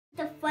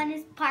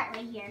funnest part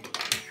right here.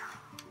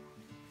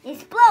 It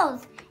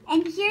explodes,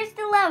 and here's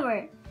the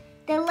lever.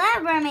 The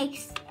lever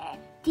makes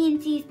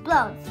TNT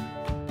explodes.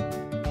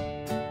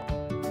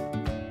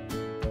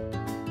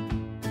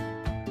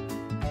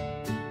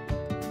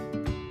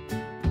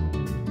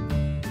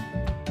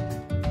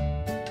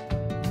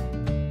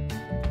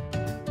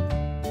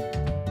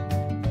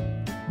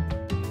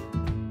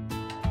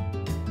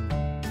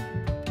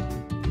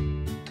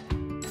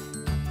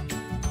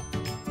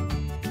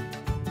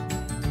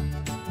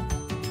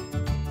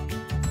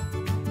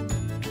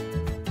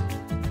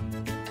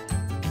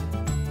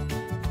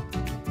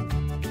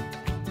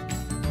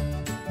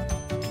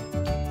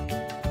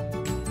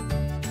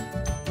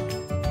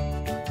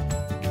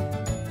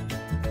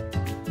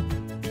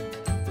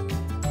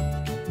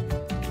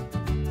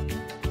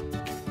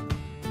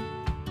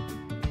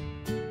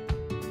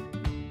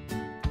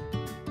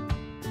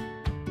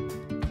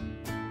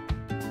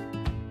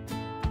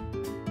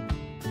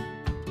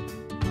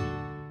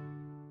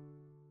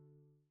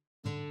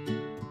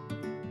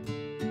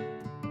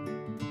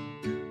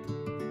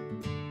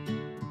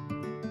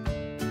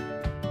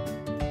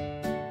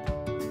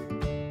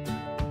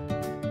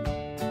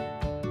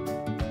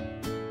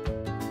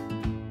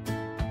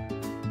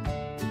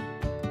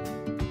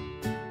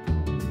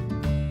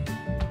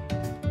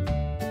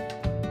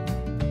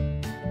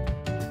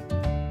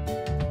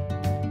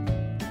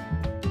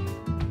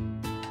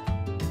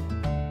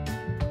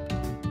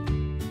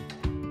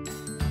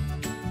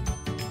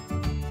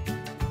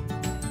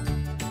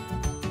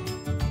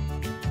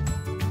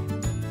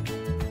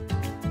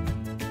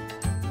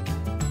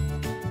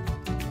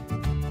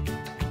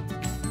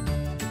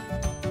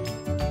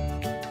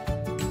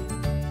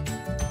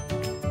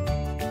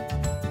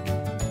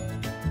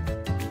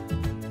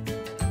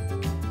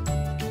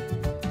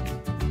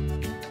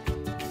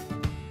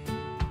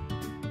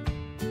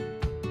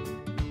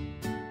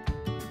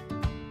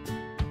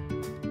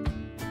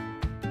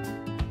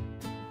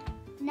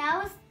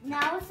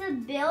 Now it's a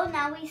build.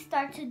 Now we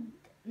start to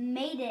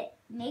make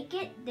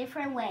it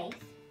different ways.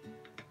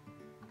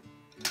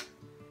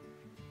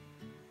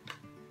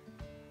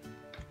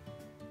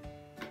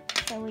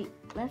 So we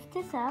lift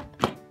this up.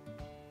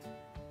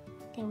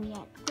 Then we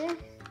add this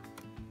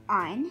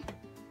on.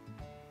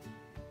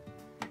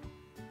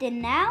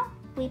 Then now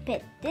we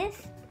put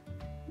this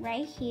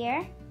right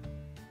here.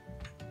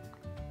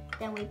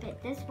 Then we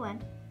put this one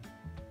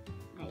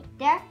right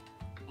there,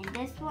 and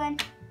this one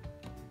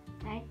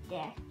right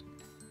there.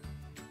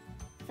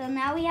 So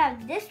now we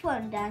have this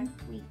one done.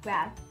 We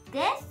grab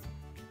this,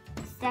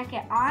 stack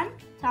it on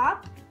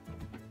top.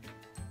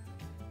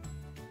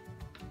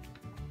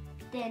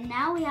 Then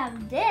now we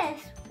have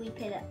this, we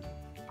put it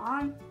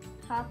on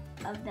top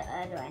of the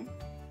other one.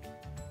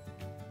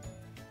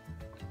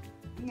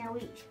 Now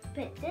we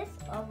put this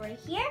over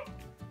here.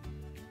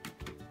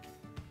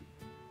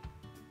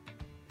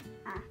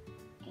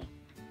 Okay.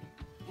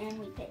 And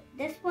we put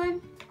this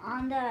one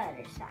on the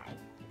other side.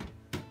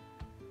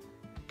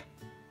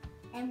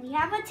 And we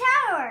have a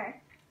tower.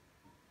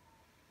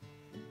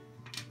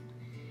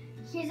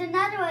 Here's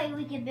another way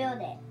we can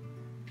build it.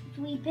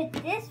 So we put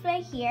this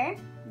right here,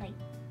 like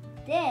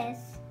this.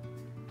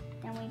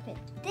 Then we put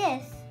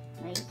this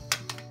right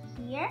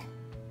here.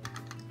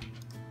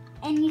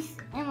 And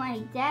my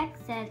dad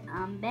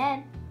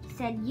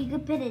said you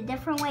could put it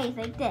different ways,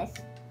 like this.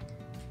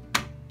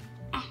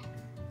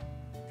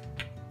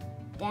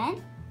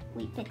 Then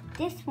we put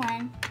this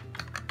one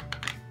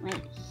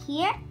right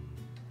here.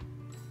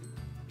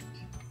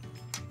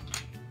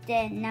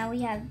 Then now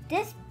we have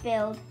this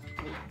build.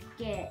 We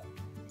get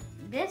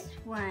this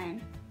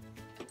one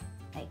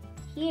right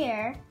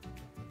here.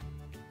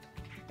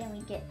 Then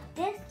we get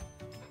this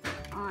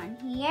on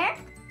here.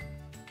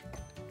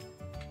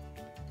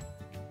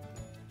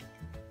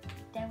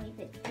 Then we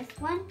put this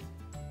one.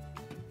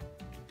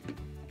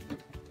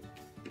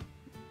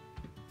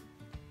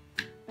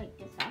 Break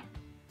this off.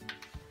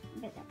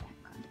 Get that back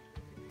on.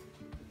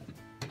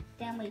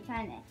 Then we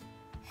kind of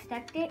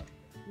stuck it.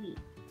 We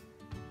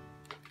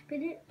put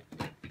it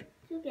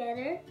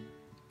together.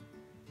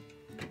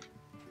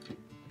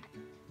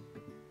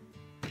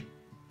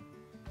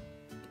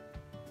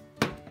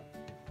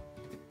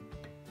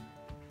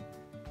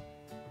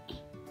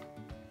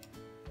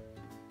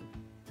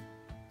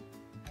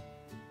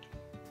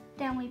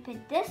 Then we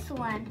put this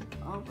one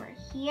over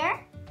here.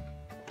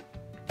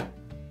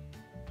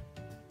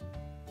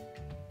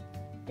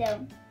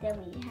 Then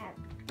we have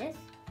this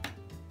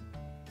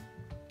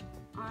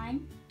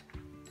on.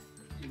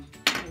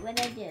 Wait, what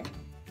did I do?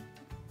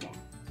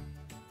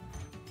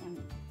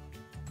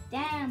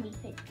 Then we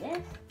put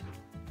this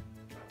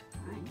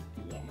on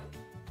here.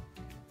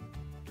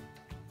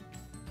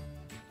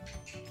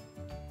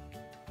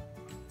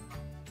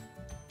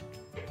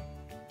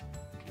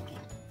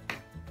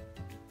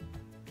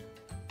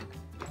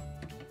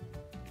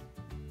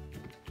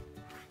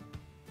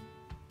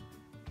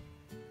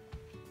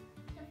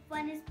 The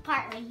funnest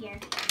part right here.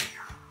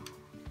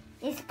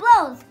 It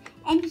explodes,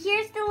 and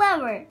here's the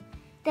lever.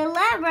 The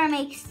lever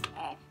makes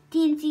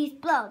TNT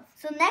explode.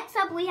 So next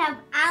up we have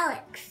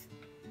Alex.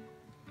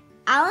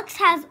 Alex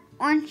has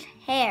orange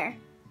hair.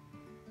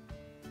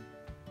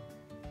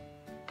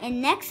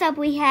 And next up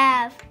we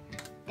have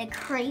the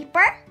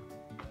creeper.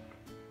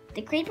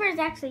 The creeper is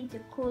actually the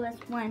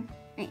coolest one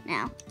right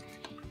now.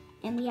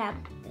 And we have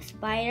the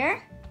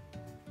spider.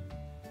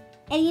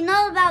 And you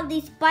know about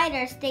these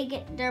spiders,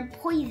 they're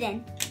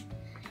poison.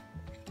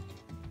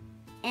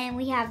 And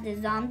we have the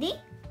zombie.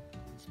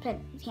 Let's put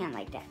his hand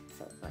like that,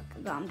 so it's like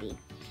a zombie.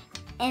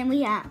 And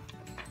we have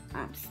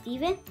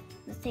Steven.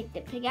 Let's take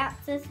the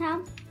pickaxe's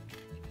helm.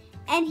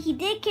 And he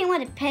did came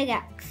with a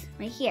pickaxe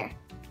right here.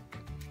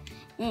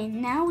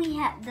 And now we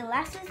have the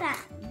last is that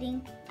I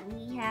think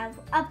we have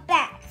a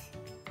bat.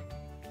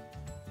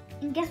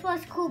 And guess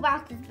what's cool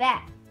about this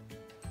bat?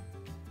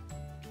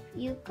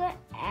 You could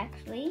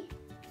actually,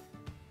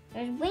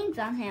 there's wings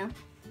on him.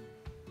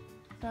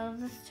 So I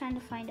was just trying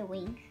to find a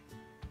wing.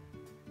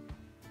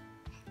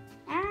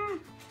 Ah!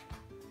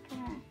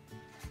 Yeah.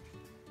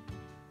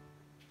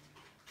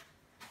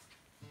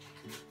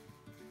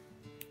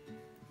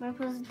 We're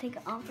supposed to take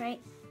it off,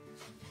 right?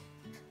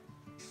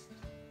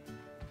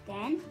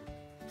 Then,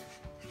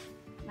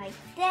 like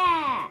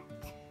that.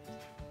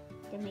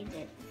 Then we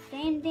did the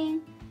same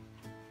thing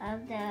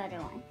of the other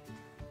one.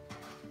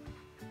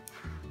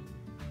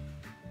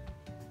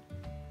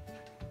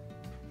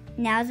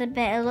 Now it's a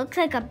bat. It looks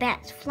like a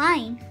bat's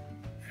flying.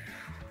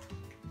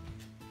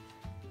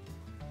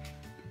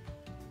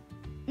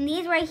 And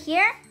these right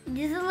here,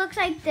 these looks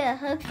like the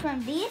hooks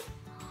from these,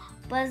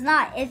 but it's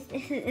not.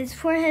 It's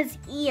for his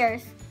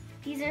ears.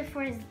 These are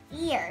for his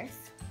ears.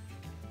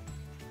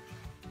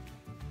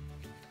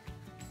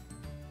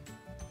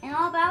 And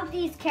all about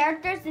these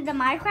characters in the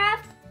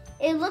Minecraft,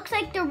 it looks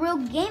like the real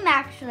game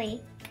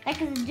actually. Like,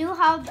 'cause they do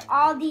have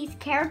all these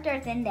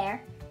characters in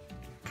there.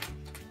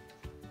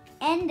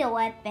 And the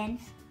weapons,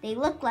 they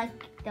look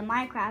like the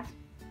Minecraft.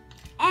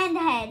 And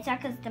the heads,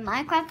 because the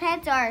Minecraft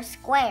heads are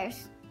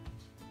squares.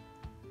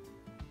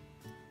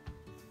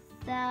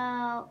 So,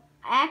 I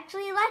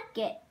actually like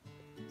it.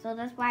 So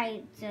that's why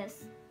I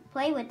just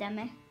play with them.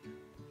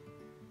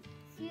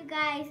 See you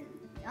guys.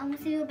 I'm going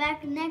to see you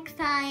back next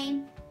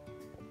time.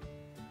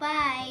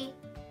 Bye.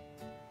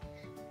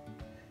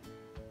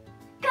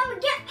 Come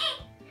and get me.